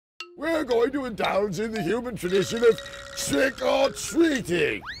we're going to indulge in the human tradition of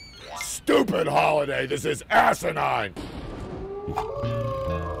trick-or-treating. Stupid holiday, this is asinine.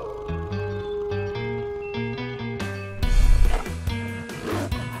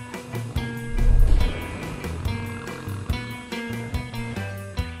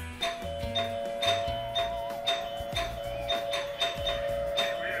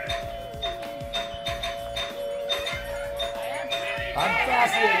 I'm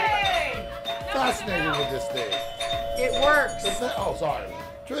fascinated with this thing. It works. Oh, sorry.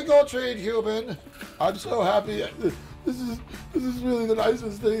 Trick or treat, human. I'm so happy. This is really the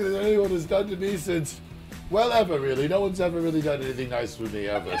nicest thing that anyone has done to me since, well, ever really. No one's ever really done anything nice for me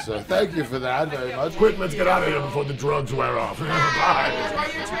ever. So thank you for that very much. Quick, let's get out of here before the drugs wear off. Bye. Enjoy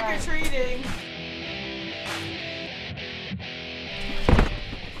your trick or treating.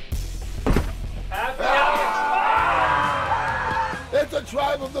 It's a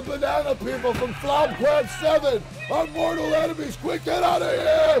tribe of the banana people from Flopcraft 7. Our mortal enemies. Quick, get out of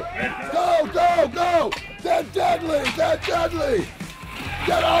here! Go, go, go! They're deadly! They're deadly!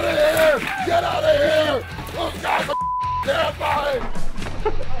 Get out of here! Get out of here! Those guys are terrifying!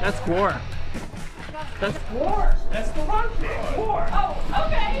 That's Gwar. That's Gwar. That's the wrong thing. Gwar. Oh,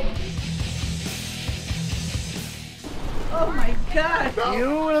 okay. Oh my God. No. You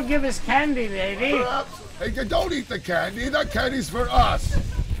will give us candy, lady. Perhaps. Hey, don't eat the candy. That candy's for us.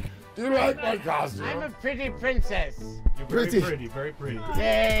 Do you like my costume? I'm a pretty princess. You're Pretty. very pretty.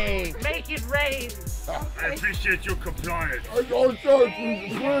 Yay! Make it rain. I appreciate your compliance. I don't know.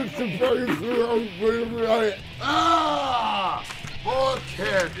 Ah! More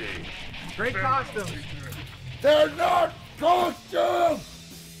candy. Great costume. They're not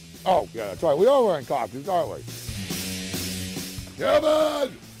costumes! Oh, yeah, that's right. We are wearing costumes, aren't we?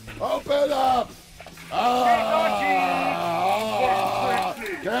 Kevin! Open up! Ah!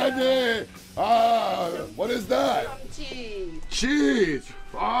 Candy! What is that? Cheese. Cheese!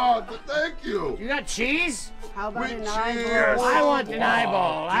 Ah, thank you! You got cheese? How about With an cheese. eyeball? I want an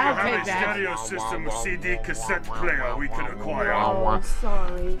eyeball. Do you I'll have take a that. stereo system with CD cassette player we can acquire? Oh,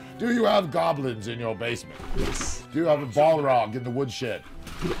 sorry. Do you have goblins in your basement? Yes. Do you have a Balrog in the woodshed?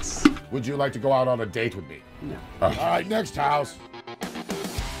 Yes. Would you like to go out on a date with me? No. All right, next house.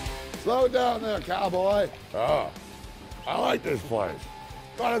 Slow down there, cowboy. Oh, I like this place.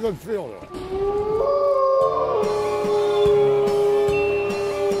 Got a good feel to it.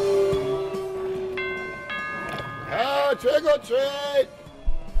 Trick or treat!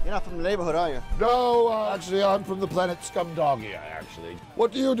 You're not from the neighborhood, are you? No, actually, I'm from the planet Scumdogia, actually.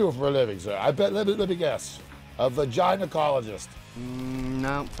 What do you do for a living, sir? I bet, let me guess. A vaginacologist.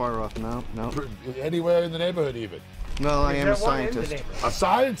 No, far off. No. Anywhere in the neighborhood, even. Well, I am a scientist. A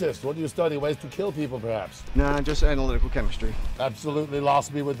scientist? What do you study? Ways to kill people, perhaps? No, just analytical chemistry. Absolutely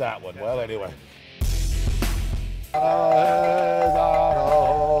lost me with that one. Well, anyway. Hey,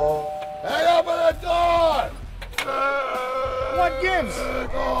 open the door! What gives?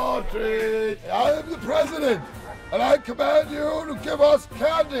 Trick or treat. I am the president, and I command you to give us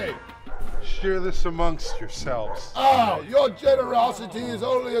candy. Share this amongst yourselves. Oh, your generosity is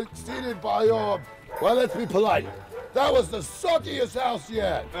only exceeded by your, well, let's be polite. That was the suckiest house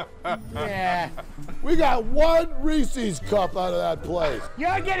yet. Yeah. We got one Reese's cup out of that place.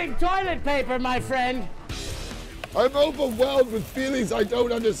 You're getting toilet paper, my friend. I'm overwhelmed with feelings I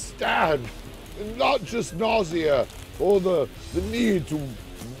don't understand. Not just nausea or the need to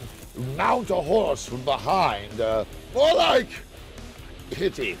mount a horse from behind. More like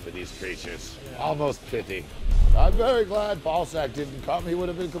pity for these creatures. Almost pity. I'm very glad Balsack didn't come. He would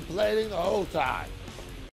have been complaining the whole time.